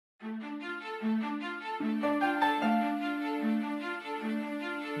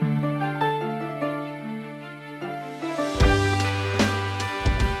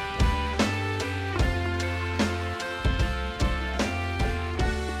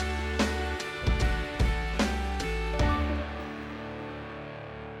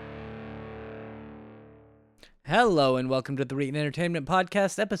Hello and welcome to the Reetin Entertainment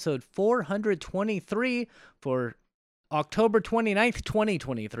Podcast, episode 423 for October 29th,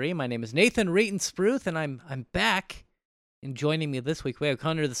 2023. My name is Nathan Reetin Spruth, and I'm back. And joining me this week, we have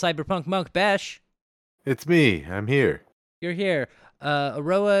Connor the Cyberpunk Monk Bash. It's me. I'm here. You're here.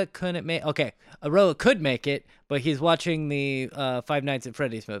 Aroa couldn't make... Okay, Aroa could make it, but he's watching the Five Nights at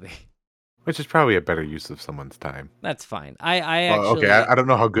Freddy's movie. Which is probably a better use of someone's time. That's fine. Okay, I don't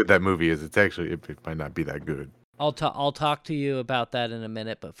know how good that movie is. It might not be that good. I'll talk to you about that in a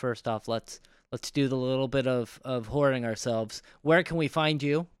minute, but first off, let's do the little bit of whoring ourselves. Where can we find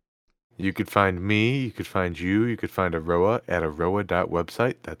you? You could find me, you could find you could find Aroa at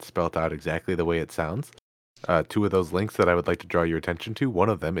aroa.website. That's spelled out exactly the way it sounds. Two of those links that I would like to draw your attention to. One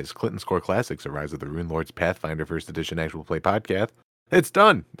of them is Clinton's Core Classics, A Rise of the Rune Lords Pathfinder First Edition Actual Play Podcast. It's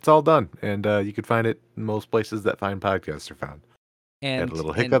done. It's all done. And you can find it in most places that fine podcasts are found. And had a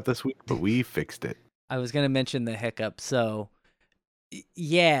little hiccup this week, but we fixed it. I was going to mention the hiccup. So,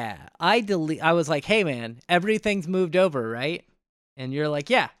 yeah, I was like, hey, man, everything's moved over, right? And you're like,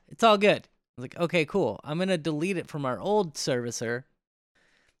 yeah, it's all good. I was like, okay, cool. I'm going to delete it from our old servicer.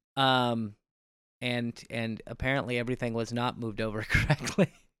 And apparently everything was not moved over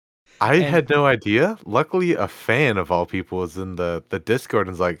correctly. I had no idea. Luckily, a fan of all people was in the Discord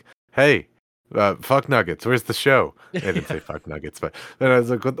and was like, hey, fuck Nuggets, where's the show? They didn't say fuck Nuggets, but then I was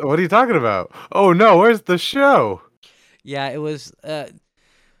like, what are you talking about? Oh, no, where's the show? Yeah, it was,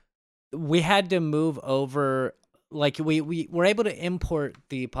 we had to move over, like we were able to import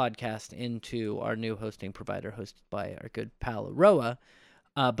the podcast into our new hosting provider hosted by our good pal Aroa,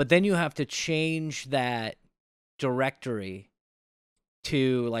 but then you have to change that directory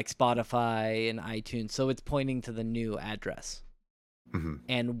to like Spotify and iTunes, so it's pointing to the new address. Mm-hmm.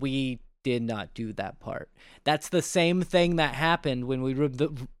 And we did not do that part. That's the same thing that happened when we moved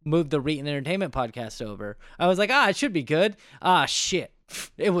the Reetin Entertainment Podcast over. I was like, it should be good. Shit.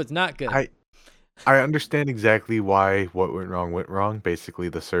 It was not good. I understand exactly why what went wrong. Basically,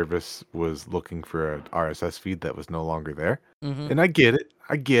 the service was looking for an RSS feed that was no longer there. Mm-hmm. And I get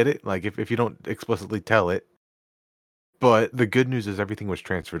it. Like, if you don't explicitly tell it. But the good news is everything was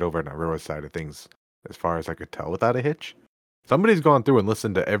transferred over on Aurora's side of things, as far as I could tell, without a hitch. Somebody's gone through and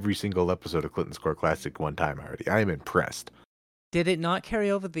listened to every single episode of Clinton's Core Classic one time already. I am impressed. Did it not carry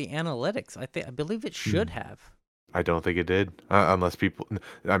over the analytics? I believe it should have. I don't think it did, unless people...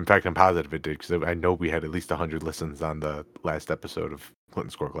 In fact, I'm positive it did, because I know we had at least 100 listens on the last episode of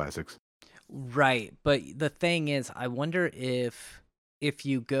Clinton's Core Classics. Right, but the thing is, I wonder if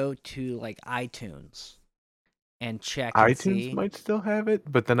you go to, like, iTunes... and check and iTunes might still have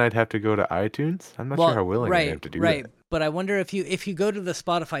it, but then I'd have to go to iTunes. I'm not sure how willing I am to do that. Right, but I wonder if you go to the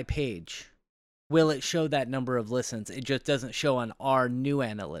Spotify page, will it show that number of listens? It just doesn't show on our new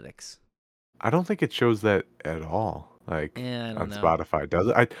analytics. I don't think it shows that at all. Like on know. Spotify, does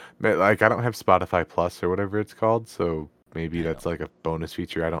it? I don't have Spotify Plus or whatever it's called, so maybe that's like a bonus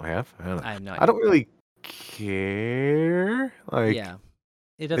feature I don't have. I don't know. I have no idea. I don't really care. Like, yeah,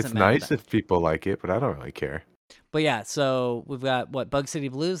 it doesn't. It's matter nice if people like it, but I don't really care. But yeah, so we've got Bug City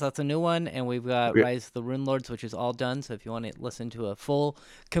Blues, that's a new one, and we've got Rise of the Rune Lords, which is all done. So if you want to listen to a full,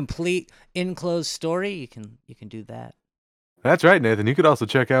 complete, enclosed story, you can do that. That's right, Nathan. You could also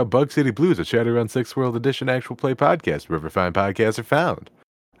check out Bug City Blues, a Shadowrun 6th World Edition actual play podcast, wherever fine podcasts are found.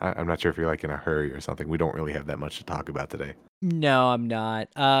 I'm not sure if you're like in a hurry or something. We don't really have that much to talk about today. No, I'm not.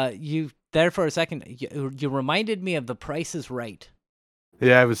 You there for a second? You reminded me of The Price is Right.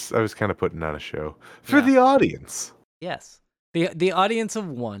 Yeah, I was kind of putting on a show for the audience. Yes, the audience of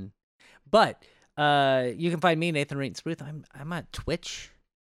one. But you can find me, Nathan Reetin Spruth. I'm at Twitch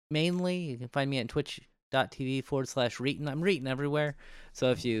mainly. You can find me at twitch.tv/Reetin. I'm Reetin everywhere.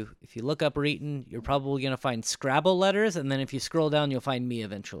 So if you look up Reetin, you're probably gonna find Scrabble letters, and then if you scroll down, you'll find me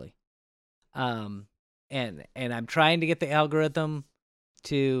eventually. And I'm trying to get the algorithm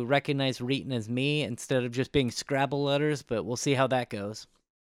to recognize Reetin as me instead of just being Scrabble letters, but we'll see how that goes.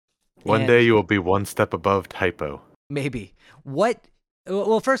 One day you will be one step above typo. Maybe.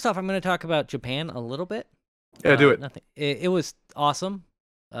 Well, first off, I'm going to talk about Japan a little bit. Yeah, do it. Nothing. It was awesome.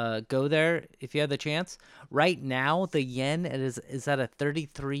 Go there if you have the chance. Right now, the yen is at a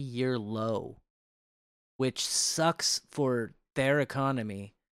 33-year low, which sucks for their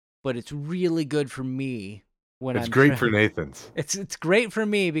economy, but it's really good for me. It's great for Nathan's. It's great for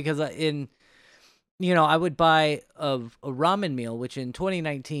me because I would buy a ramen meal, which in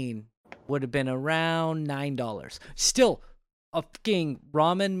 2019 would have been around $9. Still, a fucking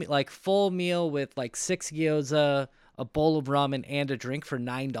ramen, like full meal with like 6 gyoza, a bowl of ramen, and a drink for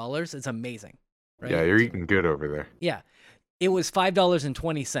 $9. It's amazing. Right? Yeah, you're eating good over there. Yeah. It was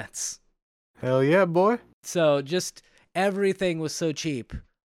 $5.20. Hell yeah, boy. So just everything was so cheap,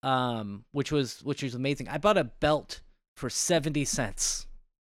 which was amazing. I bought a belt for 70 cents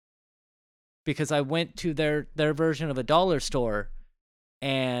because I went to their version of a dollar store,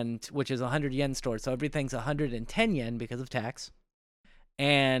 and which is a 100 yen store. So everything's 110 yen because of tax,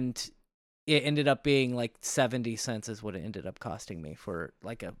 and it ended up being like 70 cents is what it ended up costing me for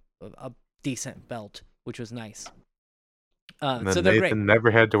like a decent belt, which was nice. And So then they're great. Nathan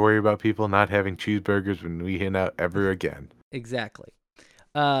never had to worry about people not having cheeseburgers when we hang out ever again. Exactly.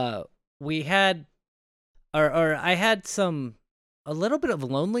 We had, or I had a little bit of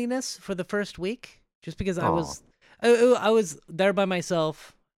loneliness for the first week, just because I Aw. was there by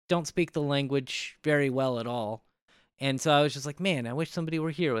myself, don't speak the language very well at all. And so I was just like, man, I wish somebody were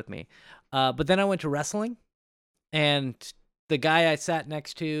here with me. But then I went to wrestling, and the guy I sat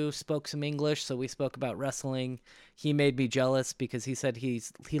next to spoke some English, so we spoke about wrestling. He made me jealous because he said he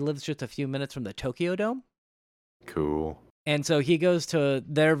lives just a few minutes from the Tokyo Dome. Cool. And so he goes to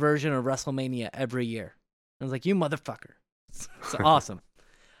their version of WrestleMania every year. I was like, you motherfucker. It's awesome.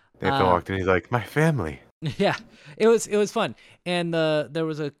 Nathan walked in, he's like, my family. Yeah, it was fun. And there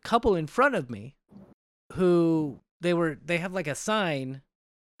was a couple in front of me who they have like a sign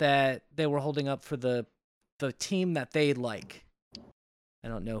that they were holding up for the team that they like. I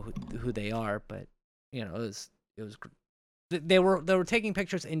don't know who they are, but it was they were taking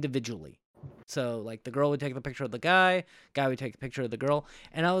pictures individually. So like the girl would take the picture of the guy would take a picture of the girl,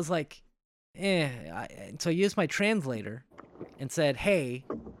 and I was like, so I used my translator and said, hey,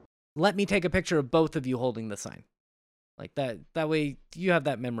 let me take a picture of both of you holding the sign. Like that way you have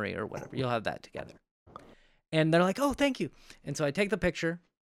that memory or whatever. You'll have that together. And they're like, oh, thank you. And so I take the picture,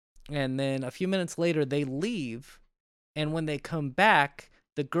 and then a few minutes later they leave, and when they come back,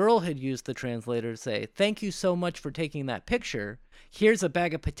 the girl had used the translator to say, thank you so much for taking that picture. Here's a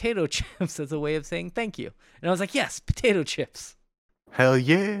bag of potato chips as a way of saying thank you. And I was like, yes, potato chips. Hell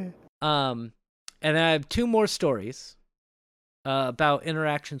yeah. And then I have two more stories about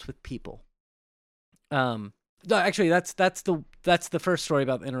interactions with people. No, actually, that's the first story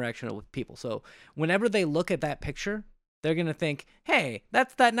about interaction with people. So whenever they look at that picture, they're gonna think, hey,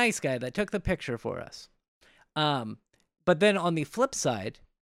 that's that nice guy that took the picture for us. But then on the flip side,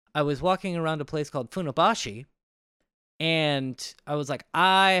 I was walking around a place called Funabashi, and I was like,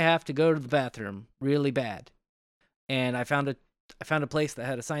 I have to go to the bathroom really bad. And I found a place that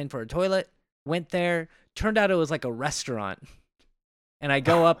had a sign for a toilet, went there, turned out it was like a restaurant. And I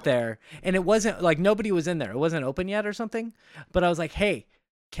go up there, and it wasn't like nobody was in there. It wasn't open yet or something. But I was like, hey,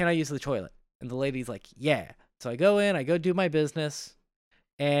 can I use the toilet? And the lady's like, yeah. So I go in, I go do my business,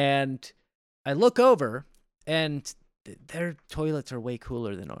 and I look over, and their toilets are way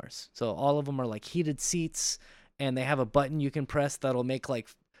cooler than ours. So all of them are like heated seats, and they have a button you can press that'll make like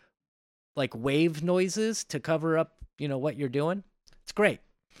wave noises to cover up, what you're doing. It's great.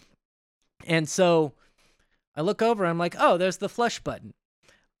 And so I look over, I'm like, oh, there's the flush button.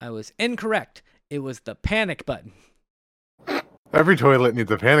 I was incorrect. It was the panic button. Every toilet needs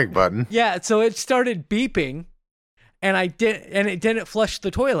a panic button. Yeah, so it started beeping, and it didn't flush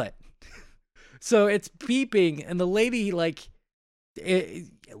the toilet. So it's beeping, and the lady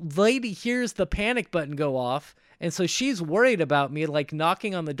hears the panic button go off, and so she's worried about me, like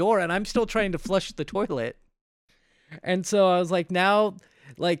knocking on the door, and I'm still trying to flush the toilet. And so I was like, now,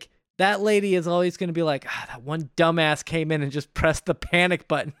 like, that lady is always going to be like, that one dumbass came in and just pressed the panic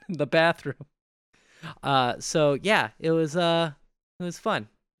button in the bathroom. So yeah, it was fun.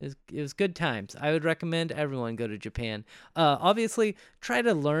 It was good times. I would recommend everyone go to Japan. Obviously, try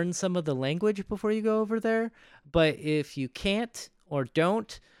to learn some of the language before you go over there. But if you can't or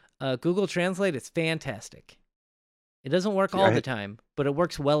don't, Google Translate is fantastic. It doesn't work all the time, but it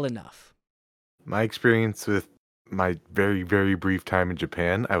works well enough. My experience with my very, very brief time in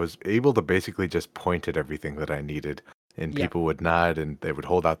Japan, I was able to basically just point at everything that I needed. And people would nod, and they would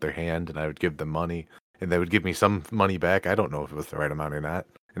hold out their hand, and I would give them money. And they would give me some money back. I don't know if it was the right amount or not.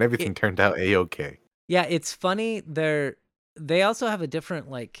 And everything turned out A-okay. Yeah, it's funny. They also have a different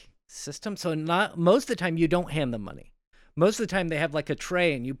system. So not most of the time you don't hand them money. Most of the time they have like a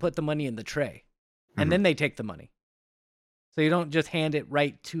tray, and you put the money in the tray, and then they take the money. So you don't just hand it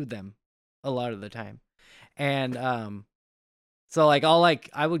right to them a lot of the time. And so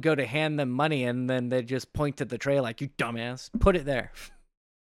I would go to hand them money, and then they'd just point to the tray like, you dumbass, put it there.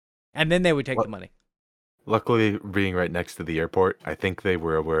 And then they would take the money. Luckily, being right next to the airport, I think they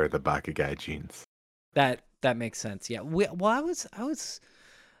were aware of the Bakugai jeans. That makes sense. Yeah.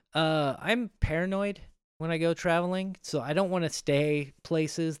 I'm paranoid when I go traveling, so I don't want to stay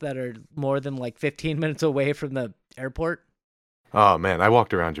places that are more than 15 minutes away from the airport. Oh man, I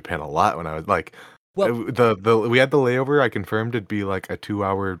walked around Japan a lot when I was Well, The we had the layover. I confirmed it'd be like a 2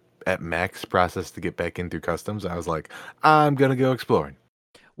 hour at max process to get back in through customs. I was like, I'm gonna go exploring.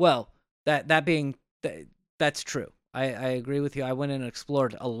 well, that being that's true. I agree with you. I went and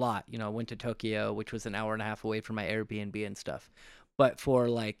explored a lot. You know, I went to Tokyo, which was an hour and a half away from my Airbnb and stuff. But for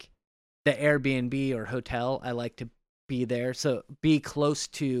like the Airbnb or hotel, I like to be there. So be close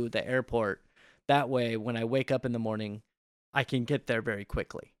to the airport. That way, when I wake up in the morning, I can get there very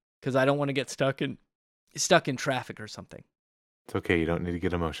quickly because I don't want to get stuck in traffic or something. It's okay. You don't need to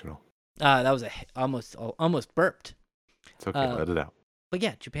get emotional. That was almost burped. It's okay. Uh, Let it out. but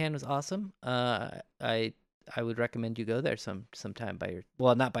yeah, Japan was awesome. I would recommend you go there sometime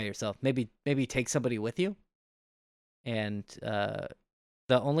not by yourself. Maybe take somebody with you. And the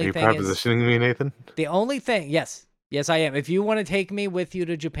Are only you thing is propositioning me, Nathan? yes, I am. If you want to take me with you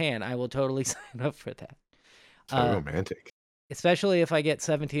to Japan, I will totally sign up for that. So romantic. Especially if I get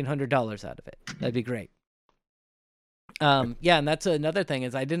 $1,700 out of it, that'd be great. Yeah, and that's another thing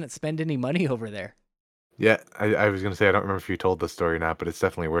is I didn't spend any money over there. Yeah, I was gonna say I don't remember if you told the story or not, but it's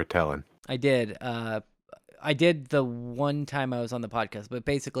definitely worth telling. I did. I did the one time I was on the podcast, but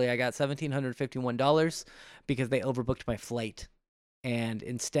basically I got $1,751 because they overbooked my flight. And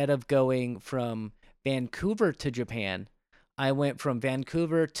instead of going from Vancouver to Japan, I went from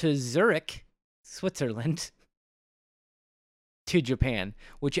Vancouver to Zurich, Switzerland, to Japan,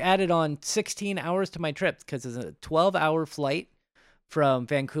 which added on 16 hours to my trip because it's a 12-hour flight from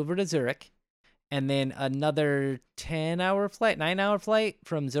Vancouver to Zurich, and then another 10-hour flight, 9-hour flight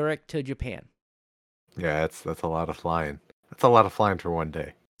from Zurich to Japan. Yeah, that's a lot of flying. That's a lot of flying for one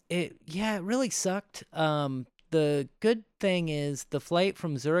day. It really sucked. The good thing is the flight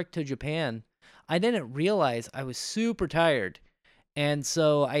from Zurich to Japan, I didn't realize I was super tired. And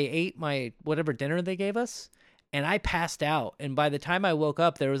so I ate my whatever dinner they gave us and I passed out. And by the time I woke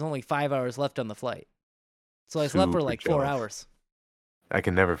up, there was only 5 hours left on the flight. So I slept for Super like 4 jealous. hours. I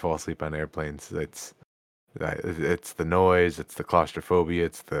can never fall asleep on airplanes. It's the noise, it's the claustrophobia,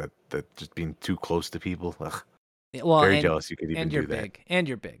 it's the just being too close to people. Ugh, Well, very jealous you could even and you're do that. big. And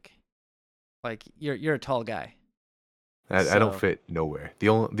you're big. Like you're a tall guy. I don't So, fit nowhere. The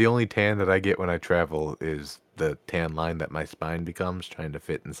only tan that I get when I travel is the tan line that my spine becomes trying to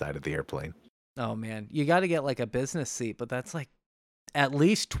fit inside of the airplane. oh man, you got to get like a business seat, but that's like at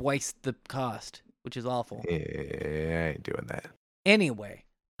least twice the cost, which is awful. Yeah, I ain't doing that. Anyway,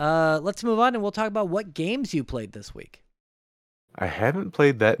 let's move on and we'll talk about what games you played this week. I haven't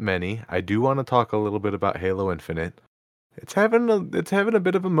played that many. I do want to talk a little bit about Halo Infinite. It's having a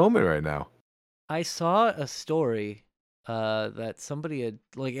bit of a moment right now. I saw a story that somebody had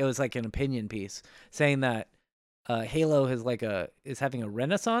like it was like an opinion piece saying that Halo is having a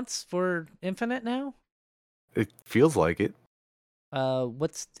renaissance for Infinite now. It feels like it.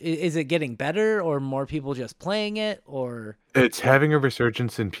 Is it getting better or more people just playing it or It's having a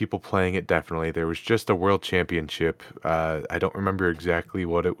resurgence in people playing it, definitely. There was just a world championship. I don't remember exactly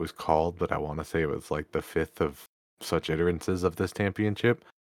what it was called, but I want to say it was like the fifth of such iterances of this championship.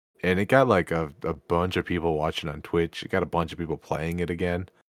 And it got like a bunch of people watching on Twitch. It got a bunch of people playing it again.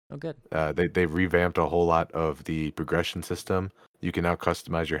 oh good. They revamped a whole lot of the progression system. You can now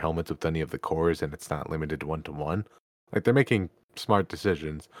customize your helmets with any of the cores, and it's not limited 1-to-1. Like they're making smart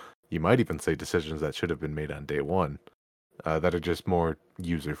decisions. You might even say decisions that should have been made on day one, that are just more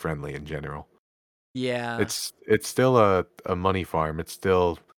user friendly in general. Yeah. It's still a money farm. It's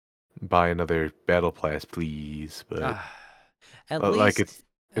still buy another battle pass, please. But Ah, at like least it's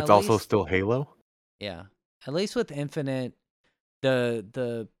at also least still Halo. yeah. At least with Infinite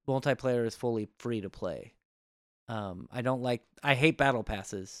the multiplayer is fully free to play. I hate battle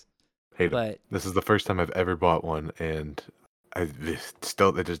passes, Hate 'em. but This is the first time I've ever bought one, and it just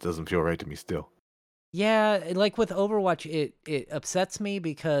doesn't feel right to me still. yeah, like with Overwatch, it upsets me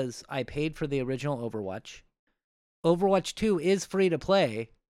because I paid for the original Overwatch. Overwatch 2 is free to play,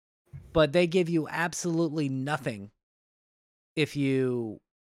 but they give you absolutely nothing if you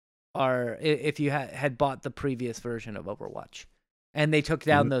had bought the previous version of Overwatch, and they took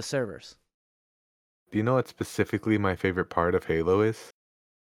down You, those servers. do you know what specifically my favorite part of Halo is?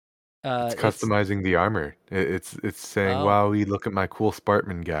 It's It's customizing the armor. It's saying, oh "Wow, look at my cool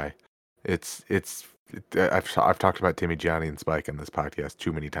Spartan guy." I've talked about Timmy, Johnny, and Spike on this podcast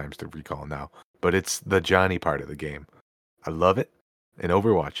too many times to recall now, but it's the Johnny part of the game. I love it. In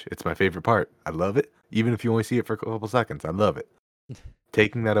Overwatch, it's my favorite part. I love it, even if you only see it for a couple seconds. I love it.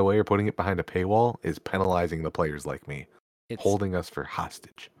 Taking that away or putting it behind a paywall is penalizing the players like me, it's holding us for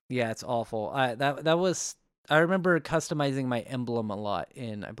hostage. yeah, it's awful. That was I remember customizing my emblem a lot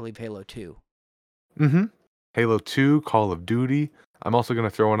in I believe Halo 2. Mm-hmm. Halo 2, Call of Duty. I'm also gonna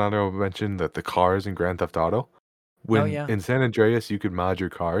throw an honorable mention that the cars in Grand Theft Auto, Oh when yeah. in San Andreas you could mod your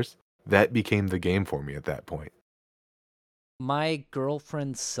cars, that became the game for me at that point. My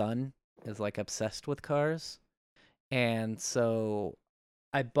girlfriend's son is like obsessed with cars, and so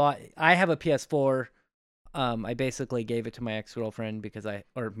I have a PS4. I basically gave it to my ex-girlfriend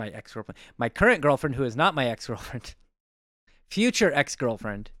my current girlfriend, who is not my ex-girlfriend, future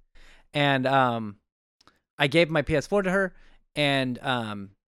ex-girlfriend. And I gave my PS4 to her, and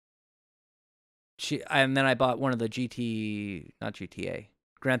and then I bought one of the not GTA,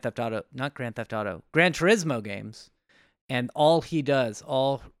 Grand Theft Auto, Gran Turismo games. And all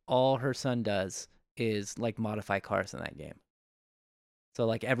her son does is like modify cars in that game. So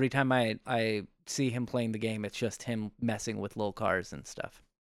like every time I see him playing the game, it's just him messing with little cars and stuff.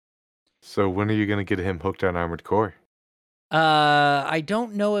 So when are you gonna get him hooked on Armored Core? I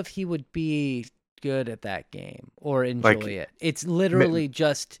don't know if he would be good at that game or enjoy Like, it. It's ma- literally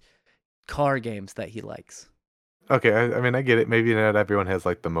just car games that he likes. okay, I mean I get it. Maybe not everyone has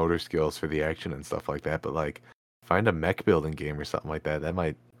like the motor skills for the action and stuff like that, but like, find a mech building game or something like that. That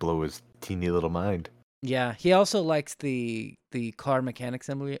might blow his teeny little mind. Yeah, he also likes the car mechanic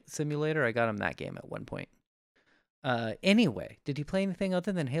simulator. I got him that game at one point. Anyway, did you play anything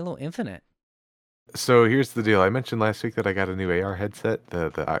other than Halo Infinite? So here's the deal. I mentioned last week that I got a new AR headset,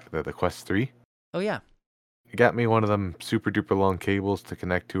 the Quest 3. Oh yeah. It got me one of them super duper long cables to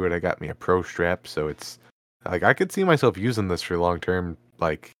connect to it. I got me a pro strap, so it's like I could see myself using this for long term,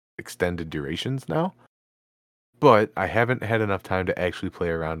 like extended durations now. But I haven't had enough time to actually play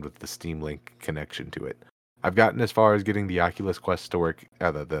around with the Steam Link connection to it. I've gotten as far as getting the Oculus Quest to work,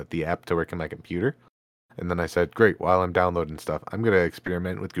 the app to work in my computer, and then I said, great. While I'm downloading stuff, I'm gonna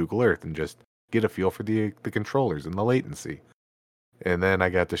experiment with Google Earth and just get a feel for the controllers and the latency. And then I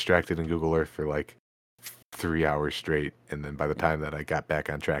got distracted in Google Earth for like 3 hours straight, and then by the time that I got back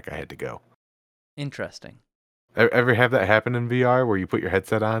on track, I had to go. Interesting. Ever have that happen in VR where you put your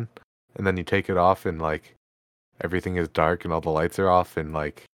headset on and then you take it off and like everything is dark and all the lights are off and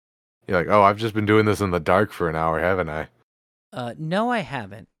like you're like, oh, I've just been doing this in the dark for an hour, haven't I? No, I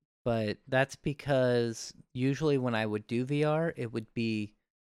haven't, but that's because usually when I would do VR, it would be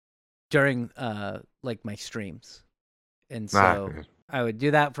during like my streams. And Ah, so I would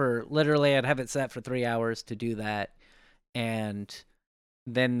do that for literally I'd have it set for 3 hours to do that, and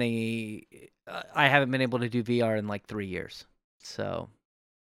then I haven't been able to do VR in like 3 years. So,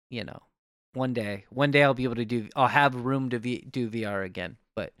 you know, one day I'll have room to do VR again,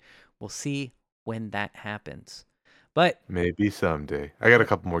 but we'll see when that happens. But maybe someday. I got a but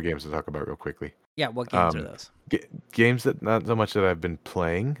couple more games to talk about real quickly. yeah, what games are Um, those? games that not so much that I've been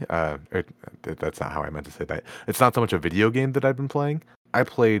playing. That's not how I meant to say that. It's not so much a video game that I've been playing. I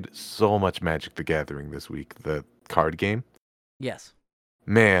played so much Magic the Gathering this week, the card game. Yes.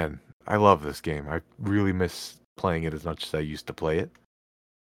 Man, I love this game. I really miss playing it as much as I used to play it.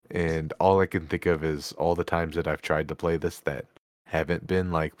 And all I can think of is all the times that I've tried to play this that haven't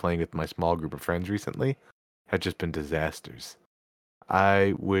been like playing with my small group of friends recently have just been disasters.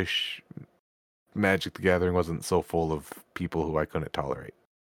 I wish Magic the Gathering wasn't so full of people who I couldn't tolerate.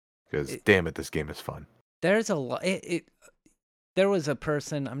 Because It, damn it, this game is fun. there's a lot. There was a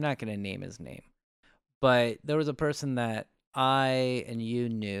person. I'm not going to name his name, but there was a person that I and you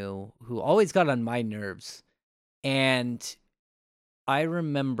knew who always got on my nerves. And I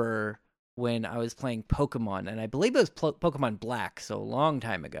remember when I was playing Pokemon, and I believe it was Pokemon Black, so a long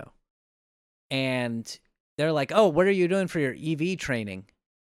time ago. And they're like, "Oh, what are you doing for your EV training?"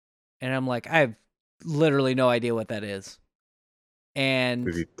 And I'm like, "I have literally no idea what that is."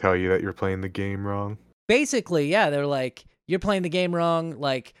 Did And he tell you that you're playing the game wrong? basically, yeah, they're like, "You're playing the game wrong.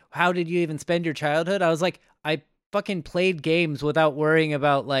 Like, how did you even spend your childhood?" I was like, "I fucking played games without worrying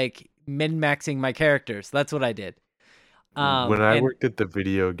about like min-maxing my characters. That's what I did." When I And worked at the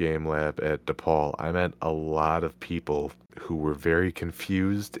video game lab at DePaul, I met a lot of people who were very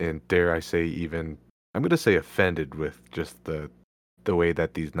confused and dare I say even I'm gonna say offended with just the way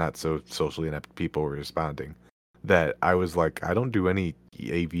that these not so socially inept people were responding. That I was like, I don't do any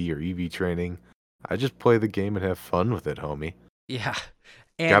AV or EV training. I just play the game and have fun with it, homie. yeah,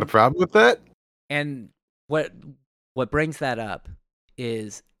 Got a and problem with that? and what what brings that up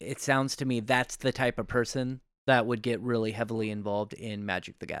is it sounds to me that's the type of person that would get really heavily involved in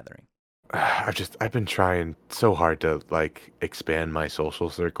Magic the Gathering. I've been trying so hard to like expand my social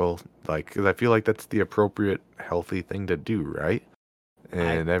circle, like because I feel like that's the appropriate, healthy thing to do, right? I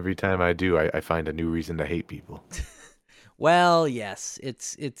And every time I do, I find a new reason to hate people. Well, yes,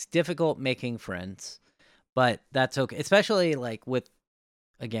 it's difficult making friends, but that's okay. Especially like with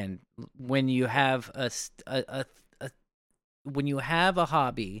again when you have a when you have a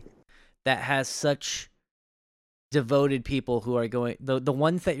hobby that has such devoted people who are going, the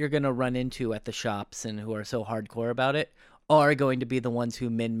ones that you're going to run into at the shops and who are so hardcore about it are going to be the ones who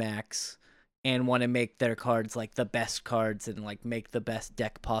min max and want to make their cards like the best cards and like make the best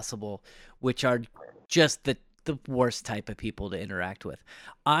deck possible, which are just the worst type of people to interact with.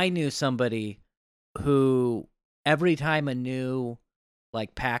 I knew somebody who every time a new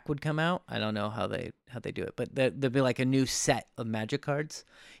like pack would come out, I don't know how they do it, but there'd be like a new set of Magic cards.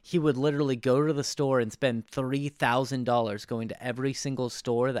 He would literally go to the store and spend $3,000 going to every single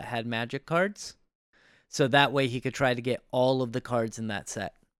store that had Magic cards, so that way he could try to get all of the cards in that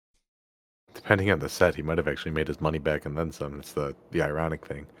set. Depending on the set, he might have actually made his money back and then some. It's the ironic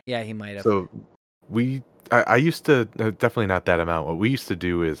thing. Yeah, he might have. So I used to, definitely not that amount. What we used to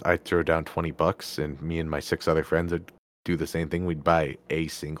do is I'd throw down $20 and me and my 6 other friends would do the same thing. We'd buy a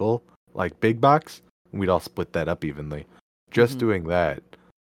single, like, big box, and we'd all split that up evenly. Just doing that,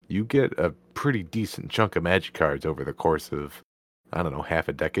 you get a pretty decent chunk of Magic cards over the course of, I don't know, half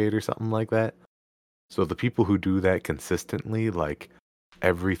a decade or something like that. So the people who do that consistently, like,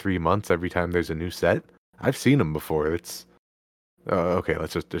 every 3 months, every time there's a new set, I've seen them before. It's, okay,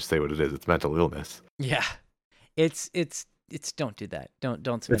 let's just say what it is. It's mental illness. Yeah. It's don't do that. Don't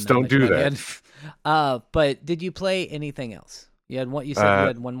spend It's that don't much do money. that. But did you play anything else? You had one. You said you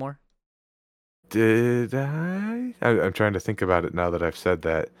had one more. Did I? I'm trying to think about it now that I've said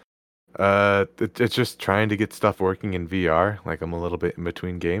that. It's just trying to get stuff working in VR. Like I'm a little bit in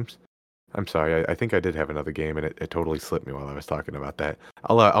between games. I'm sorry. I think I did have another game, and it totally slipped me while I was talking about that.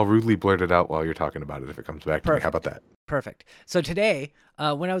 I'll rudely blurt it out while you're talking about it if it comes back to me. How about that? Perfect. So today,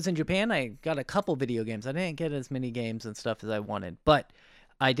 when I was in Japan, I got a couple video games. I didn't get as many games and stuff as I wanted, but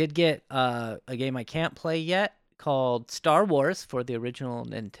I did get a game I can't play yet called Star Wars for the original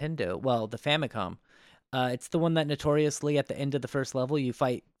Nintendo. Well, the Famicom. It's the one that notoriously at the end of the first level you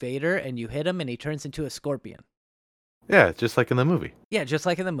fight Vader and you hit him and he turns into a scorpion. Yeah, just like in the movie. Yeah, just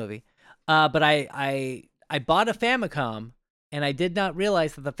like in the movie. But I bought a Famicom and I did not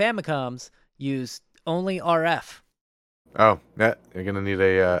realize that the Famicoms use only RF. Oh, yeah, you're gonna need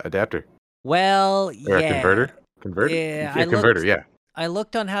a adapter. Well, Or yeah. a converter? Converter? Yeah, Converter, yeah. I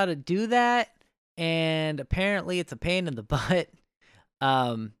looked on how to do that, and apparently it's a pain in the butt.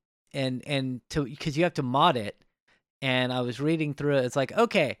 Because you have to mod it. And I was reading through it. It's like,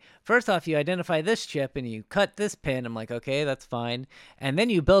 okay, first off, you identify this chip and you cut this pin. I'm like, okay, that's fine. And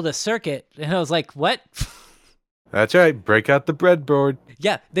then you build a circuit. And I was like, what? That's right. Break out the breadboard.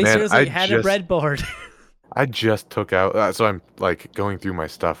 Yeah, they seriously had a breadboard. I just took out, so I'm like going through my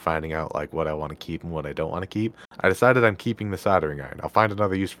stuff, finding out like what I want to keep and what I don't want to keep. I decided I'm keeping the soldering iron. I'll find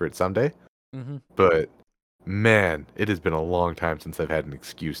another use for it someday. But man, it has been a long time since I've had an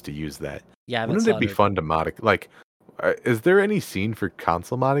excuse to use that. Yeah, wouldn't it be fun to mod it? Like, is there any scene for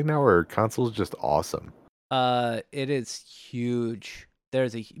console modding now, or are consoles just awesome? It is huge.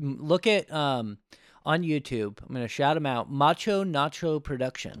 There's a look at on YouTube. I'm gonna shout him out. Macho Nacho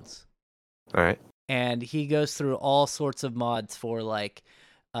Productions. All right. And he goes through all sorts of mods for like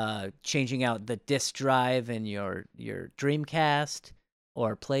changing out the disk drive in your Dreamcast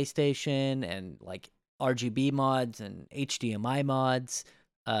or PlayStation, and like RGB mods and HDMI mods.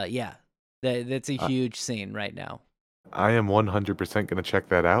 Yeah, that's a huge scene right now. I am 100% going to check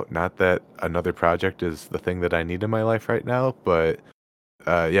that out. Not that another project is the thing that I need in my life right now, but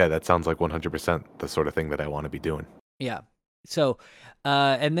yeah, that sounds like 100% the sort of thing that I want to be doing. Yeah. So,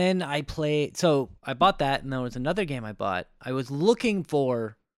 and then I bought that, and there was another game I bought. I was looking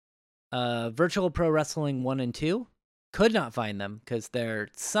for Virtual Pro Wrestling 1 and 2. Could not find them because they're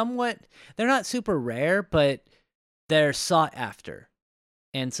not super rare, but they're sought after.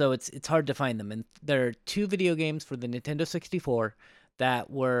 And so it's hard to find them. And there are 2 video games for the Nintendo 64 that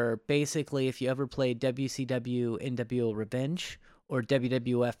were basically, if you ever played WCW NWO Revenge or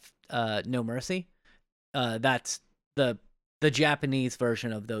WWF No Mercy, that's the Japanese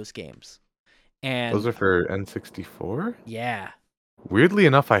version of those games. And those are for N64? Yeah. Weirdly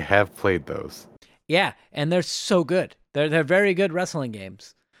enough, I have played those. Yeah, and they're so good. They're very good wrestling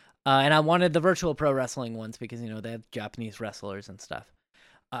games. And I wanted the Virtual Pro Wrestling ones because, they have Japanese wrestlers and stuff.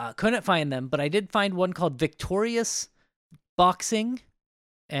 Couldn't find them, but I did find one called Victorious Boxing,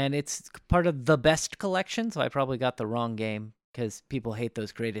 and it's part of the Best Collection, so I probably got the wrong game because people hate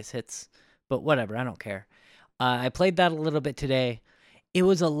those greatest hits. But whatever, I don't care. I played that a little bit today. It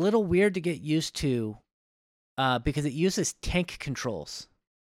was a little weird to get used to because it uses tank controls.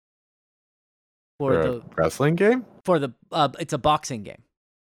 For the wrestling game? It's a boxing game.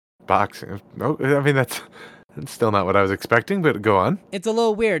 Boxing? No, I mean It's still not what I was expecting, but go on. It's a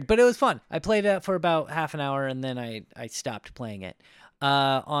little weird, but it was fun. I played it for about half an hour and then I stopped playing it.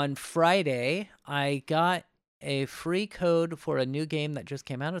 On Friday, I got a free code for a new game that just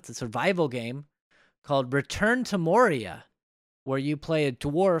came out. It's a survival game called Return to Moria, where you play a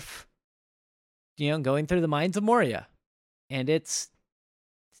dwarf, going through the mines of Moria. And it's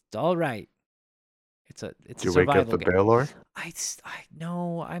all right. It's a Did you wake up survival the game. Baylor? I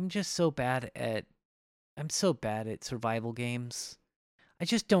no, I'm just so bad at survival games. I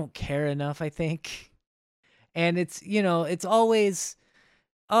just don't care enough, I think. And it's always,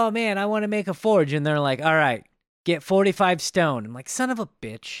 oh man, I want to make a forge. And they're like, all right, get 45 stone. I'm like, son of a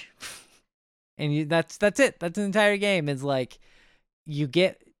bitch. And that's it. That's the entire game is like, you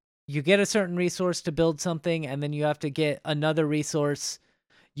get a certain resource to build something, and then you have to get another resource.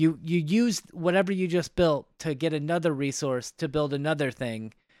 You use whatever you just built to get another resource to build another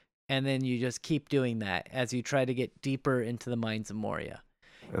thing. And then you just keep doing that as you try to get deeper into the mines of Moria.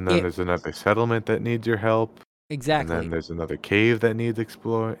 And then there's another settlement that needs your help. Exactly. And then there's another cave that needs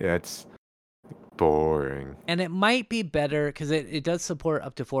exploring. Yeah, it's boring. And it might be better because it does support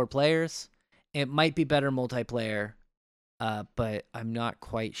up to 4 players. It might be better multiplayer, but I'm not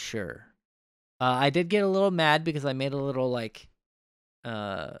quite sure. I did get a little mad because I made a little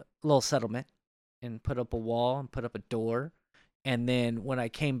little settlement and put up a wall and put up a door. And then when I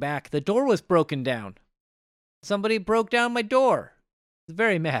came back, the door was broken down. Somebody broke down my door. I was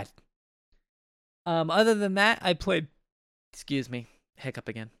very mad. Other than that, I played. Excuse me, hiccup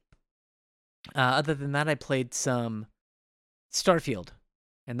again. Other than that, I played some Starfield,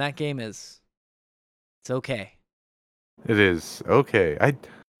 and that game it's okay. It is okay.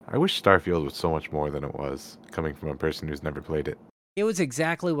 I wish Starfield was so much more than it was, coming from a person who's never played it. It was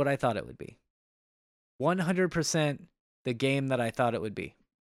exactly what I thought it would be. 100% the game that I thought it would be.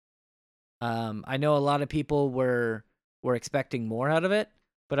 I know a lot of people were expecting more out of it,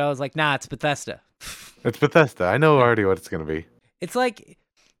 but I was like, nah, it's Bethesda. It's Bethesda. I know already what it's gonna be. It's like,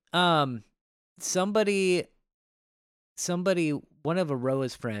 somebody, one of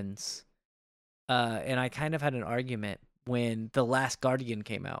Aroa's friends, and I kind of had an argument when The Last Guardian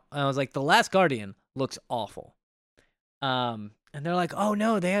came out. I was like, The Last Guardian looks awful. And they're like, oh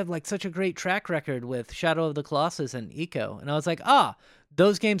no, they have like such a great track record with Shadow of the Colossus and Eco. And I was like,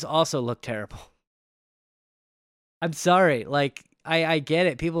 those games also look terrible. I'm sorry. Like, I get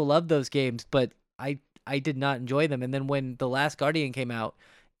it. People love those games, but I did not enjoy them. And then when The Last Guardian came out,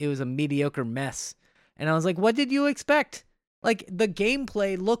 it was a mediocre mess. And I was like, what did you expect? Like, the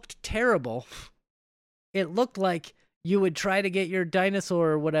gameplay looked terrible. It looked like you would try to get your dinosaur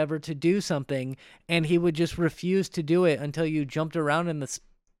or whatever to do something, and he would just refuse to do it until you jumped around in the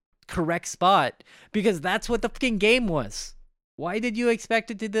correct spot, because that's what the fucking game was. Why did you expect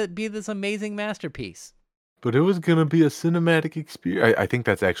it to be this amazing masterpiece? But it was gonna be a cinematic experience. I think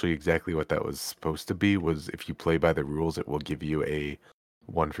that's actually exactly what that was supposed to be. Was if you play by the rules, it will give you a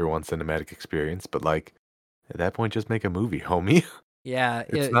one-for-one cinematic experience. But like at that point, just make a movie, homie. Yeah,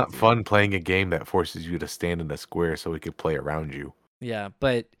 It's not fun playing a game that forces you to stand in a square so we could play around you. yeah,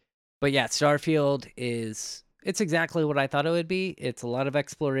 but yeah, Starfield it's exactly what I thought it would be. It's a lot of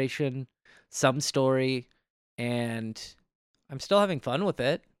exploration, some story, and I'm still having fun with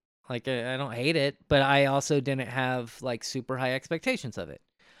it. Like, I don't hate it, but I also didn't have like super high expectations of it.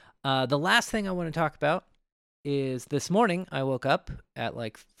 The last thing I want to talk about is this morning I woke up at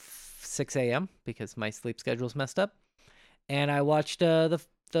like 6 a.m. because my sleep schedule's messed up, and I watched the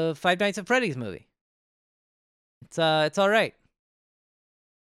Five Nights at Freddy's movie. It's all right.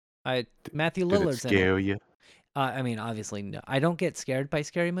 Matthew Did it Lillard's in it. scare you? I mean, obviously, no. I don't get scared by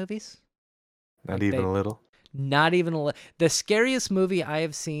scary movies. Not Like, even a little. Not even a little. The scariest movie I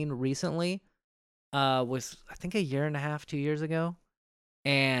have seen recently was, I think, a year and a half, 2 years ago.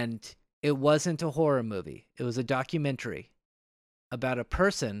 And it wasn't a horror movie. It was a documentary about a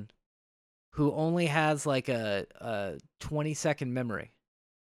person who only has like a 20-second memory.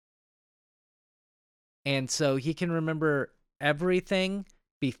 And so he can remember everything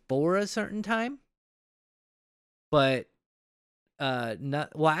before a certain time, but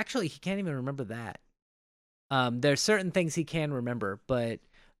not, well, actually he can't even remember that. There's certain things he can remember, but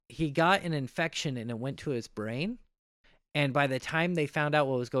he got an infection and it went to his brain. And by the time they found out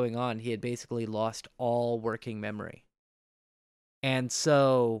what was going on, he had basically lost all working memory. And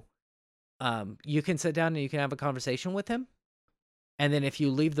so you can sit down and you can have a conversation with him. And then if you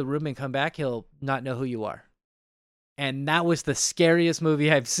leave the room and come back, he'll not know who you are. And that was the scariest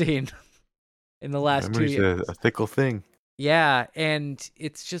movie I've seen in the last 2 years. Memory's a fickle thing. Yeah, and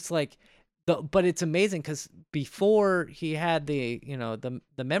it's just like, but it's amazing because before he had the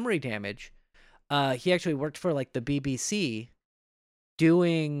memory damage, He actually worked for like the BBC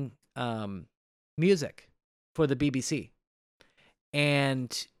doing music for the BBC,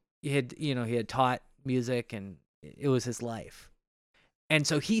 and he had taught music, and it was his life. And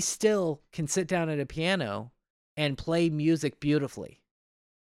so he still can sit down at a piano and play music beautifully.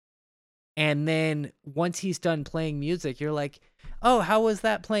 And then once he's done playing music, you're like, "Oh, how was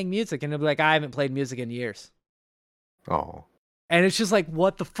that playing music?" And he'll be like, "I haven't played music in years." Oh, And it's just like,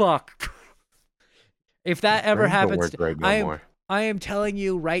 what the fuck? If that ever brains don't happens, work right no I am more. I am telling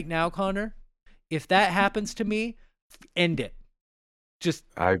you right now, Connor, if that happens to me, end it. Just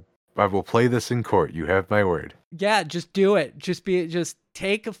I will play this in court. You have my word. yeah, just do it. Just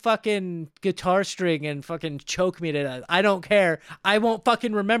take a fucking guitar string and fucking choke me to death. I don't care. I won't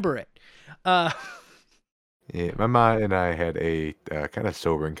fucking remember it. Uh Yeah, my mom and I had a kind of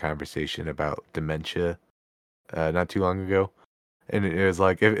sobering conversation about dementia not too long ago, and it was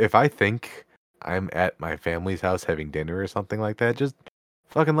like if I think I'm at my family's house having dinner or something like that, just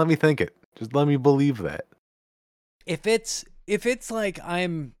fucking let me think it. Just let me believe that. if it's like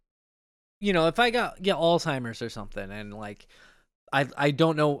I'm, if I get Alzheimer's or something, and like I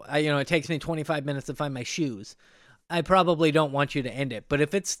don't know, it takes me 25 minutes to find my shoes. I probably don't want you to end it. But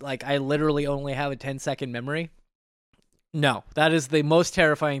if it's like I literally only have a 10-second memory, no, that is the most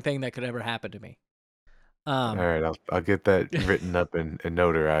terrifying thing that could ever happen to me. All right, I'll get that written up and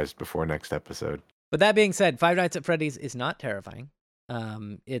notarized before next episode. But that being said, Five Nights at Freddy's is not terrifying.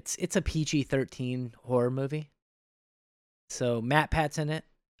 It's a PG-13 horror movie. So Matt Pat's in it.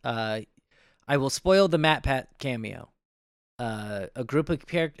 I will spoil the Matt Pat cameo. A group of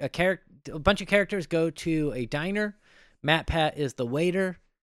a bunch of characters go to a diner. Matt Pat is the waiter.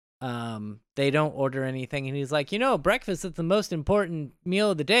 They don't order anything, and he's like, breakfast is the most important meal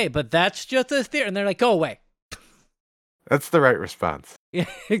of the day, but that's just a theory. And they're like, go away. That's the right response. Yeah,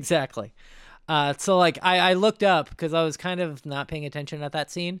 exactly. So like I looked up because I was kind of not paying attention at that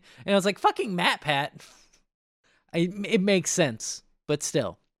scene, and I was like, fucking Matt Pat. It makes sense, but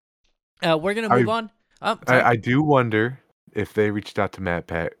still. We're gonna move on. Oh, sorry. I do wonder if they reached out to Matt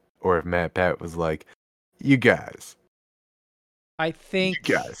Pat or if Matt Pat was like, you guys, I think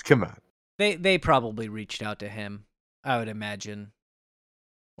come on. they probably reached out to him. I would imagine.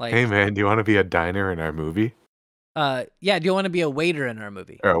 Like, Hey man, do you want to be a diner in our movie? yeah. Do you want to be a waiter in our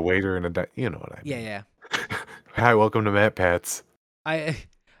movie? Or a waiter in a diner? You know what I Yeah, mean. yeah. Hi, welcome to Matt Pat's.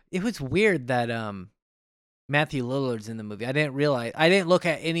 It was weird that Matthew Lillard's in the movie. I didn't look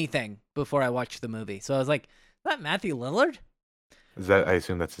at anything before I watched the movie. So I was like, is that Matthew Lillard? I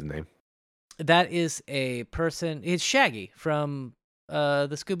assume that's his name. That is a person. It's Shaggy from the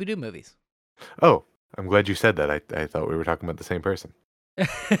Scooby-Doo movies. Oh, I'm glad you said that. I thought we were talking about the same person.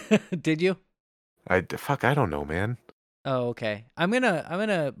 Did you? I don't know, man. Oh, okay. I'm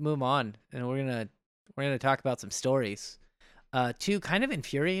gonna move on, and we're gonna talk about some stories. Two kind of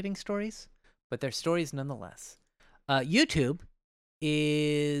infuriating stories, but they're stories nonetheless. YouTube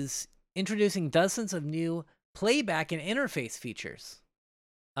is introducing dozens of new playback and interface features.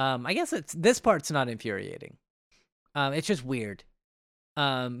 I guess this part's not infuriating. It's just weird.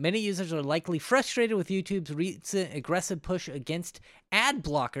 Many users are likely frustrated with YouTube's recent aggressive push against ad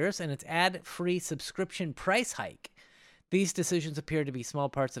blockers and its ad-free subscription price hike. These decisions appear to be small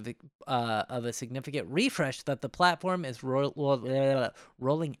parts of a significant refresh that the platform is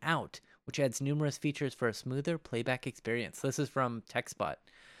rolling out, which adds numerous features for a smoother playback experience. This is from TechSpot.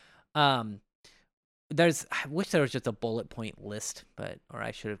 I wish there was just a bullet point list, or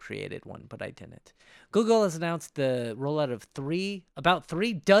I should have created one, but I didn't. Google has announced the rollout of about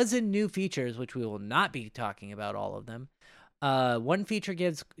 3 dozen new features, which we will not be talking about all of them. One feature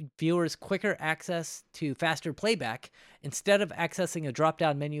gives viewers quicker access to faster playback. Instead of accessing a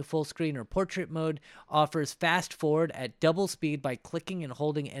drop-down menu, full screen, or portrait mode, offers fast forward at double speed by clicking and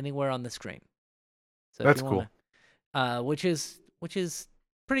holding anywhere on the screen. So That's if you cool. wanna, which is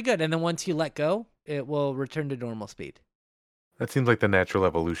pretty good. And then once you let go, it will return to normal speed. That seems like the natural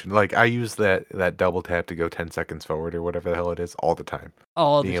evolution. Like I use that double tap to go 10 seconds forward or whatever the hell it is all the time.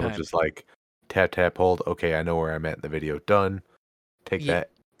 All Being the able to time. just like tap hold. Okay, I know where I'm at in the video. Done. Take Yeah, that.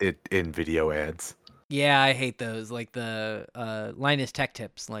 It in video ads. yeah, I hate those. Like the Linus Tech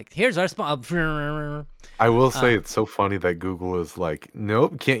Tips. Like, here's our spot. I will say it's so funny that Google is like,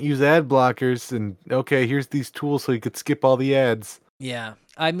 nope, can't use ad blockers, and okay, here's these tools so you could skip all the ads. Yeah.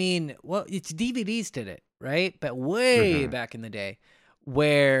 I mean, well, it's DVDs did it, right? But way Hmm. back in the day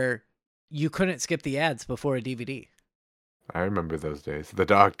where you couldn't skip the ads before a DVD. I remember those days, the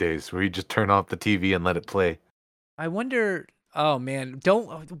dog days, where you just turn off the TV and let it play. I wonder, oh man,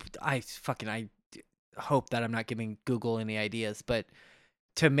 I hope that I'm not giving Google any ideas, but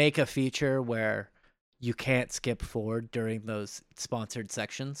to make a feature where you can't skip forward during those sponsored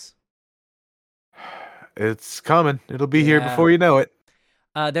sections. It's coming. It'll be here Yeah. before you know it.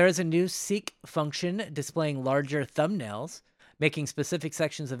 There is a new Seek function displaying larger thumbnails, making specific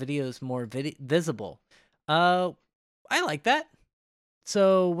sections of videos more visible. I like that.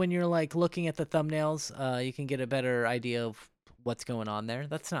 So when you're like looking at the thumbnails, you can get a better idea of what's going on there.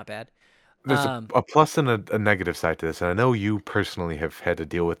 That's not bad. There's a plus and a negative side to this, and I know you personally have had to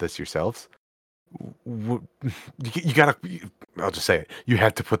deal with this yourselves. You gotta. I'll just say it. You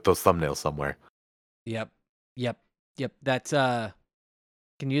have to put those thumbnails somewhere. Yep, yep, yep. That's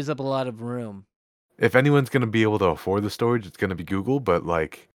can use up a lot of room. If anyone's gonna be able to afford the storage, it's gonna be Google. But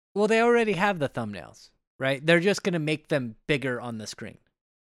like, Well, they already have the thumbnails, right? They're just gonna make them bigger on the screen.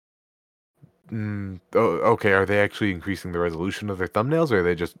 okay, are they actually increasing the resolution of their thumbnails, or are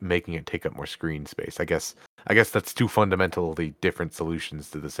they just making it take up more screen space? I guess that's two fundamentally different solutions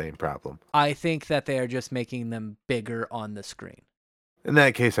to the same problem. I think that they are just making them bigger on the screen. In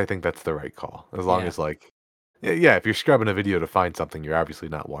that case, I think that's the right call. As long Yeah. as like, yeah, if you're scrubbing a video to find something, you're obviously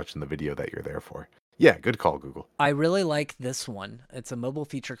not watching the video that you're there for. Yeah, good call, Google. I really like this one. It's a mobile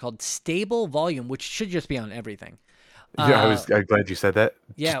feature called Stable Volume, which should just be on everything. Yeah, I'm glad you said that.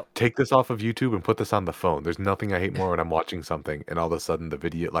 Yeah. Just take this off of YouTube and put this on the phone. There's nothing I hate more when I'm watching something and all of a sudden the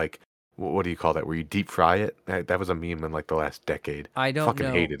video, like, what do you call that? Where you deep fry it? That was a meme in like the last decade. I don't Fucking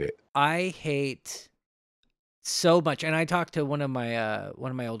know. hated it. I hate so much, and I talked to one of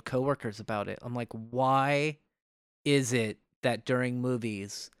my old coworkers about it. I'm like, why is it that during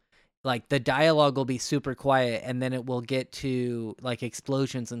movies, like the dialogue will be super quiet, and then it will get to like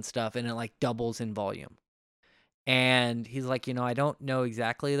explosions and stuff, and it like doubles in volume? And he's like, I don't know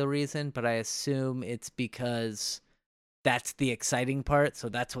exactly the reason, but I assume it's because that's the exciting part. So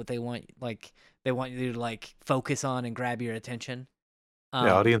that's what they want. Like they want you to like focus on and grab your attention.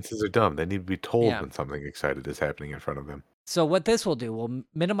 Yeah, audiences are dumb. They need to be told Yeah. when something excited is happening in front of them. So what this will do will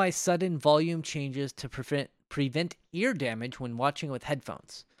minimize sudden volume changes to prevent ear damage when watching with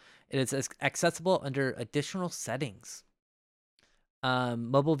headphones. It is accessible under additional settings.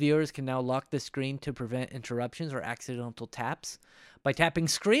 Mobile viewers can now lock the screen to prevent interruptions or accidental taps. By tapping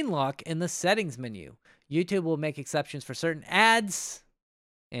screen lock in the settings menu, YouTube will make exceptions for certain ads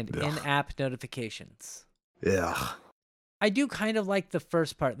and Ugh. in-app notifications. Yeah. I do kind of like the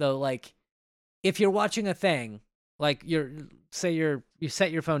first part though. Like, if you're watching a thing, like you set your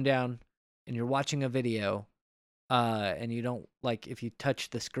phone down and you're watching a video, and you don't like if you touch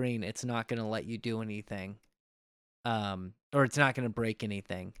the screen, it's not gonna let you do anything, or it's not gonna break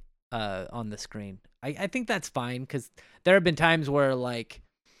anything, on the screen. I think that's fine because there have been times where like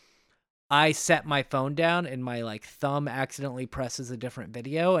I set my phone down and my like thumb accidentally presses a different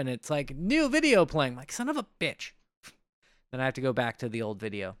video and it's like new video playing. I'm like, son of a bitch. Then I have to go back to the old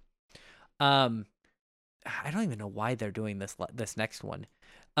video. I don't even know why they're doing this next one.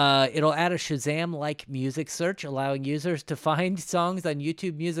 It'll add a Shazam-like music search, allowing users to find songs on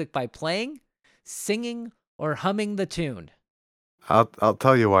YouTube Music by playing, singing, or humming the tune. I'll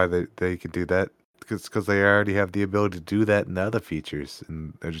tell you why they could do that. Because they already have the ability to do that in the other features,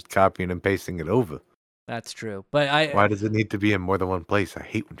 and they're just copying and pasting it over. That's true, but Why does it need to be in more than one place? I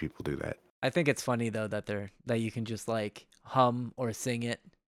hate when people do that. I think it's funny though that you can just like hum or sing it,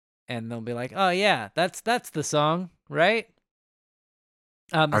 and they'll be like, "Oh yeah, that's the song, right?"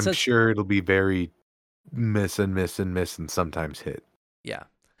 I'm sure it'll be very miss and sometimes hit. Yeah.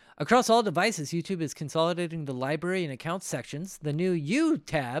 Across all devices, YouTube is consolidating the library and accounts sections. The new You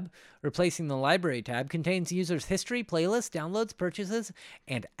tab, replacing the library tab, contains users' history, playlists, downloads, purchases,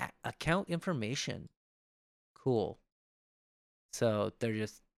 and account information. Cool. So they're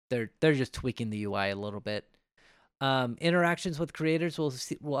just tweaking the UI a little bit. Interactions with creators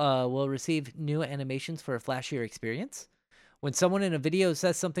will receive new animations for a flashier experience. When someone in a video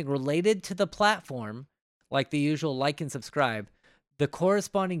says something related to the platform, like the usual like and subscribe, the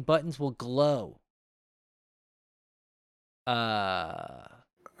corresponding buttons will glow. I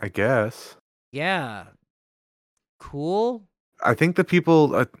guess. Yeah. Cool. I think the people.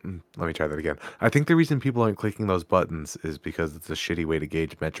 Let me try that again. I think the reason people aren't clicking those buttons is because it's a shitty way to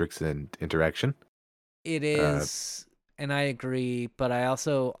gauge metrics and interaction. It is, and I agree. But I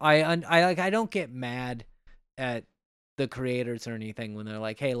also I don't get mad at the creators or anything when they're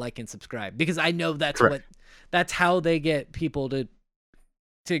like, "Hey, like and subscribe," because I know that's how they get people to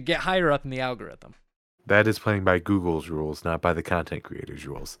get higher up in the algorithm. That is playing by Google's rules, not by the content creators'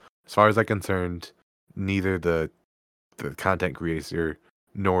 rules. As far as I'm concerned, neither the content creator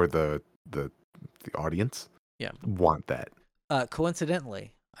nor the audience want that.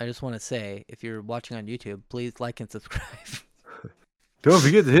 Coincidentally, I just want to say, if you're watching on YouTube, please like and subscribe. Don't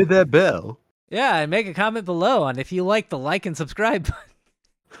forget to hit that bell. Yeah, and make a comment below on if you like the like and subscribe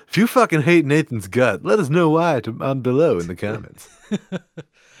If you fucking hate Nathan's gut, let us know why on below in the comments.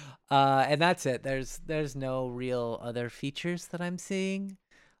 button. And that's it. There's no real other features that I'm seeing.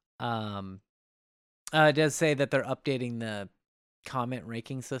 It does say that they're updating the comment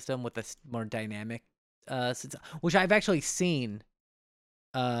ranking system with a more dynamic, which I've actually seen.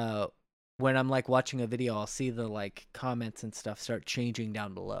 When I'm like watching a video, I'll see the like comments and stuff start changing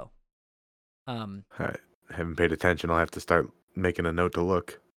down below. I haven't paid attention. I'll have to start making a note to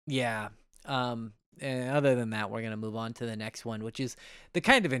look. Yeah. And other than that, we're gonna move on to the next one, which is the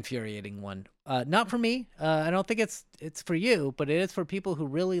kind of infuriating one. Not for me. I don't think it's for you, but it is for people who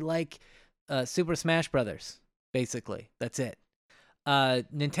really like Super Smash Brothers. Basically, that's it.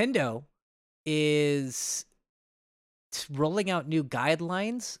 Nintendo is rolling out new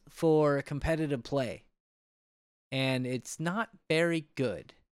guidelines for competitive play, and it's not very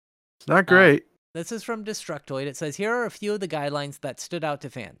good. It's not great. This is from Destructoid. It says, here are a few of the guidelines that stood out to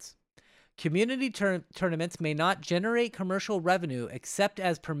fans. Community tournaments may not generate commercial revenue except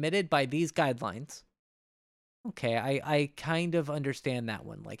as permitted by these guidelines. Okay, I kind of understand that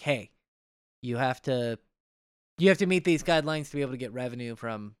one. Like, hey, you have to meet these guidelines to be able to get revenue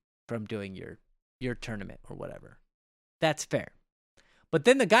from doing your tournament or whatever. That's fair. But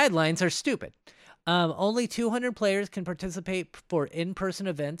then the guidelines are stupid. Only 200 players can participate for in-person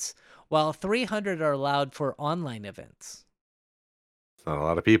events, while 300 are allowed for online events. It's not a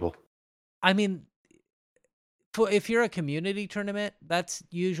lot of people. I mean, if you're a community tournament, that's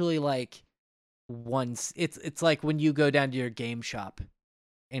usually like once. It's like when you go down to your game shop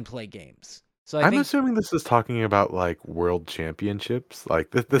and play games. So I'm assuming this is talking about like world championships.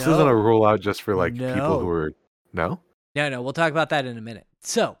 Like this isn't a No. rollout just for like people who No. are no. No, we'll talk about that in a minute.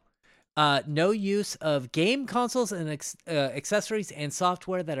 So, no use of game consoles and accessories and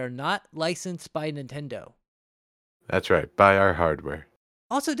software that are not licensed by Nintendo. That's right. Buy our hardware.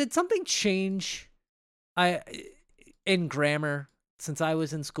 Also, did something change in grammar since I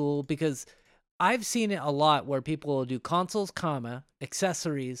was in school? Because I've seen it a lot where people will do consoles, comma,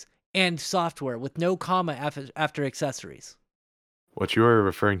 accessories, and software with no comma after accessories. What you are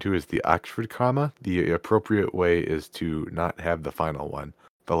referring to is the Oxford comma. The appropriate way is to not have the final one.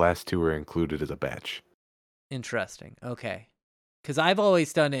 The last two are included as a batch. Interesting. Okay. Because I've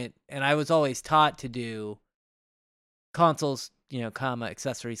always done it, and I was always taught to do consoles, comma,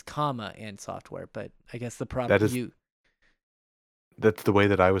 accessories, comma, and software. But I guess the problem That's the way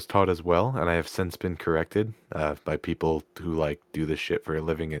that I was taught as well, and I have since been corrected by people who like do this shit for a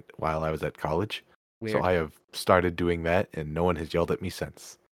living while I was at college. Weird. So I have started doing that, and no one has yelled at me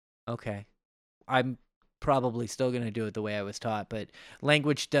since. Okay. I'm probably still going to do it the way I was taught, but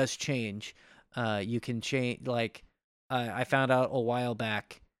language does change. You can change, like, I found out a while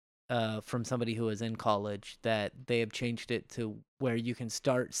back from somebody who was in college that they have changed it to where you can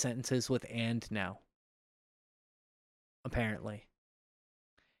start sentences with "and" now. Apparently.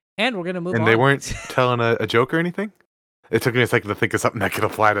 And we're going to move on. And they weren't telling a joke or anything? It took me a second to think of something that could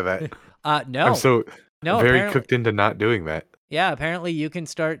apply to that. No. I'm so very apparently, cooked into not doing that. Yeah, apparently you can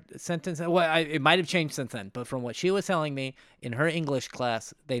start sentences. Well, it might have changed since then, but from what she was telling me in her English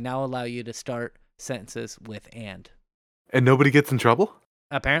class, they now allow you to start sentences with "and." And nobody gets in trouble?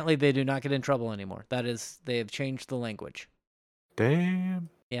 Apparently they do not get in trouble anymore. That is, they have changed the language. Damn.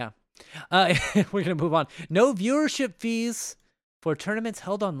 Yeah. We're going to move on. No viewership fees for tournaments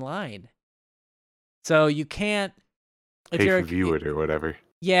held online. So you can't... Pay for view it or whatever.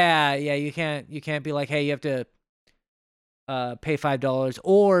 Yeah, you can't be like, hey, you have to pay $5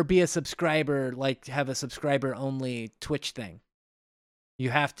 or be a subscriber, like have a subscriber only Twitch thing. You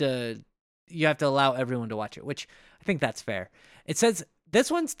have to allow everyone to watch it, which I think that's fair. It says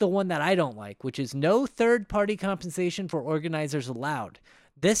this one's the one that I don't like, which is no third-party compensation for organizers allowed.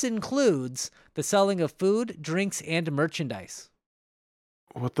 This includes the selling of food, drinks, and merchandise.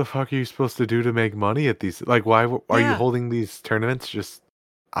 What the fuck are you supposed to do to make money at these? Like, why are you holding these tournaments just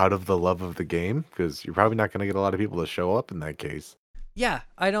out of the love of the game? Because you're probably not going to get a lot of people to show up in that case. Yeah,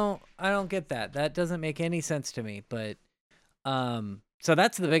 I don't get that. That doesn't make any sense to me. But so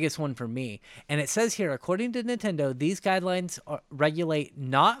that's the biggest one for me. And it says here, according to Nintendo, these guidelines regulate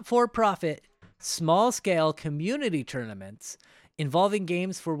not-for-profit, small-scale community tournaments involving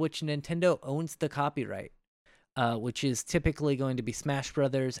games for which Nintendo owns the copyright. Which is typically going to be Smash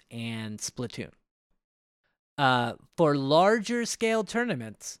Brothers and Splatoon. For larger scale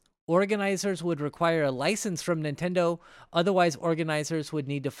tournaments, organizers would require a license from Nintendo. Otherwise, organizers would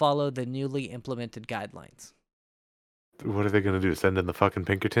need to follow the newly implemented guidelines. What are they going to do? Send in the fucking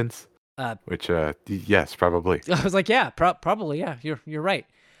Pinkertons? Uh, Which, yes, probably. I was like, yeah, probably, yeah. You're right.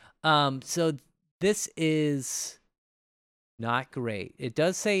 So this is not great. It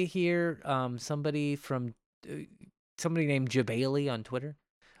does say here, uh, somebody named Jabali on Twitter,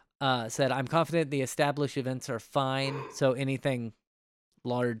 said, "I'm confident the established events are fine. So anything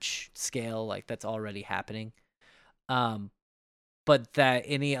large scale like that's already happening, um, but that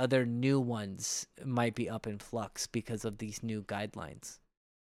any other new ones might be up in flux because of these new guidelines."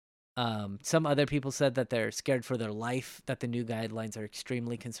 Some other people said that they're scared for their life, that the new guidelines are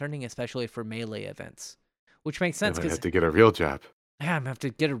extremely concerning, especially for melee events, which makes They sense might have because to get a real job. yeah, I'm gonna have to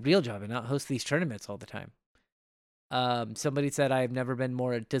get a real job and not host these tournaments all the time. Somebody said I've never been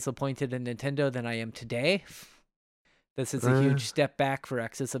more disappointed in Nintendo than I am today. This is a Uh, huge step back for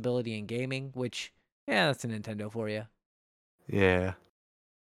accessibility in gaming, which yeah, that's a Nintendo for you. yeah.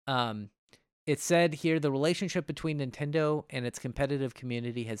 Um, it said here the relationship between Nintendo and its competitive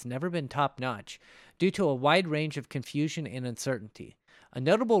community has never been top notch due to a wide range of confusion and uncertainty. A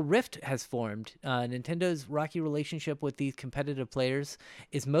notable rift has formed. Nintendo's rocky relationship with these competitive players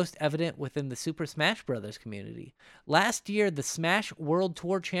is most evident within the Super Smash Bros. Community. Last year, the Smash World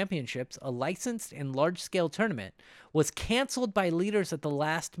Tour Championships, a licensed and large scale tournament, was canceled by leaders at the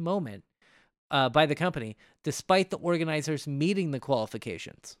last moment by the company, despite the organizers meeting the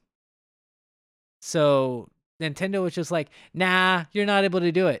qualifications. So Nintendo was just like, nah, you're not able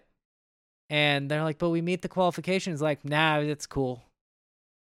to do it. And they're like, but we meet the qualifications. Like, nah, it's cool.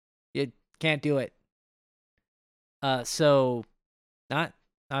 You can't do it. So not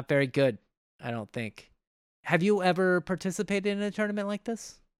very good, I don't think. Have you ever participated in a tournament like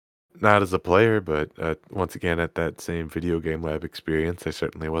this? Not as a player, but once again, at that same video game lab experience, I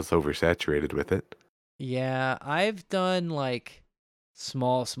certainly was oversaturated with it. Yeah, I've done like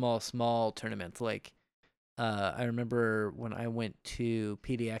small tournaments. Like, I remember when I went to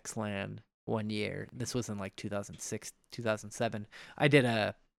PDX LAN one year. This was in like 2006, 2007. I did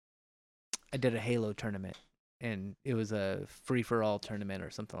a I did a Halo tournament, and it was a free for all tournament or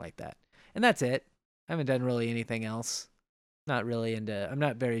something like that. And that's it. I haven't done really anything else. Not really into. I'm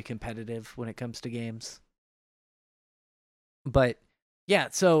not very competitive when it comes to games. But yeah,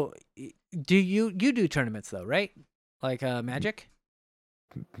 so do you do tournaments though, right? Like Magic?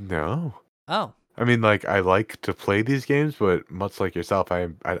 No. Oh. I mean, like, I like to play these games, but much like yourself, I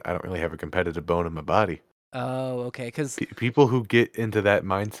don't really have a competitive bone in my body. Oh, okay. Cuz People who get into that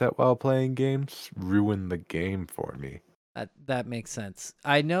mindset while playing games ruin the game for me. that makes sense.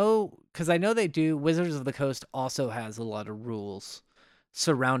 I know cuz I know they do. Wizards of the Coast also has a lot of rules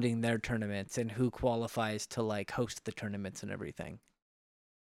surrounding their tournaments and who qualifies to like host the tournaments and everything.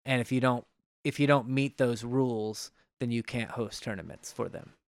 And if you don't meet those rules, then you can't host tournaments for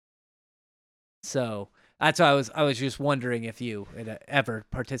them. So that's why I was just wondering if you had ever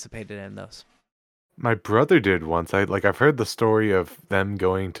participated in those. My brother did once. I've heard the story of them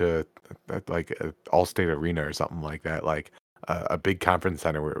going to like a Allstate Arena or something like that, like a big conference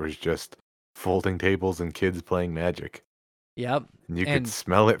center where it was just folding tables and kids playing Magic, Yep. and you could And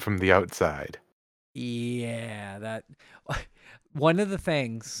smell it from the outside. yeah, that one of the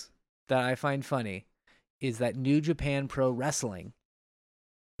things that I find funny is that New Japan Pro Wrestling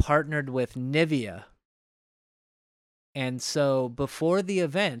partnered with Nivea. And so before the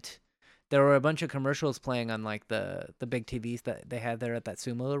event, there were a bunch of commercials playing on like the big TVs that they had there at that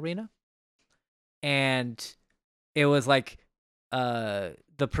sumo arena. And it was like the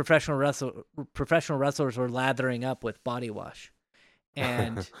professional wrestlers were lathering up with body wash.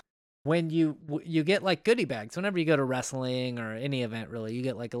 And when you get like goodie bags whenever you go to wrestling or any event really, you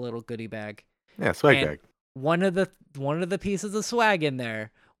get like a little goodie bag. Yeah, swag And bag. one of the pieces of swag in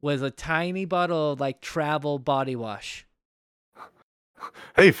there was a tiny bottle of like travel body wash.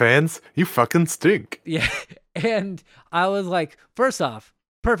 Hey fans, you fucking stink. Yeah. And I was like, first off,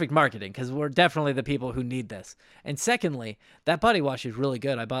 perfect marketing because we're definitely the people who need this. And secondly, that body wash is really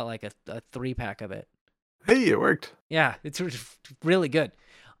good. I bought like a 3-pack of it. Hey, it worked. Yeah, it's really good.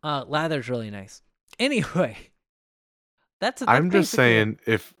 Lather's really nice. Anyway, that's I'm just basically it. saying,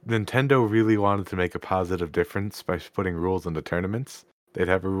 if Nintendo really wanted to make a positive difference by putting rules into tournaments, they'd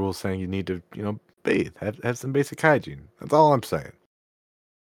have a rule saying you need to, bathe, have some basic hygiene. That's all I'm saying.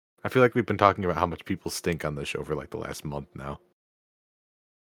 I feel like we've been talking about how much people stink on this show for like the last month now.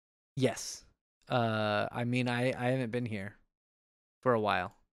 Yes. I mean, I haven't been here for a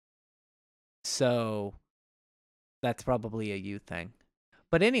while, so that's probably a you thing.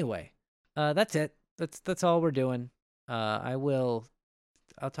 But anyway, that's it. That's all we're doing. I'll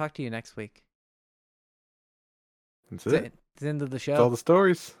talk to you next week. That's That's it. it. It's the end of the That's all show. the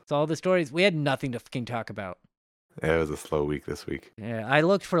stories. It's all the stories. We had nothing to fucking talk about. Yeah, it was a slow week this week. Yeah, I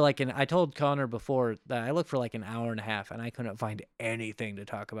looked for like I told Connor before that I looked for like an hour and a half, and I couldn't find anything to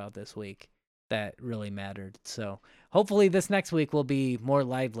talk about this week that really mattered. So hopefully this next week will be more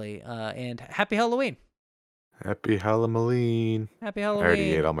lively. And happy Halloween! Happy Halloween. Happy I already ate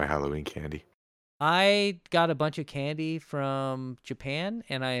Halloween! all my Halloween candy. I got a bunch of candy from Japan,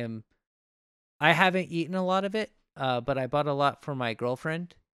 and I haven't eaten a lot of it, but I bought a lot for my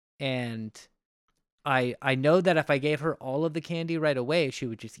girlfriend, and I know that if I gave her all of the candy right away, she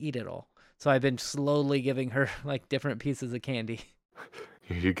would just eat it all. So I've been slowly giving her like different pieces of candy.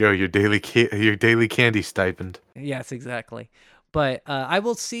 Here you go, your daily candy stipend. Yes, exactly. But I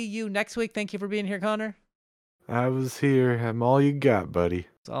will see you next week. Thank you for being here, Connor. I was here. I'm all you got, buddy.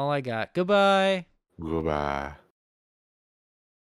 That's all I got. Goodbye. Goodbye.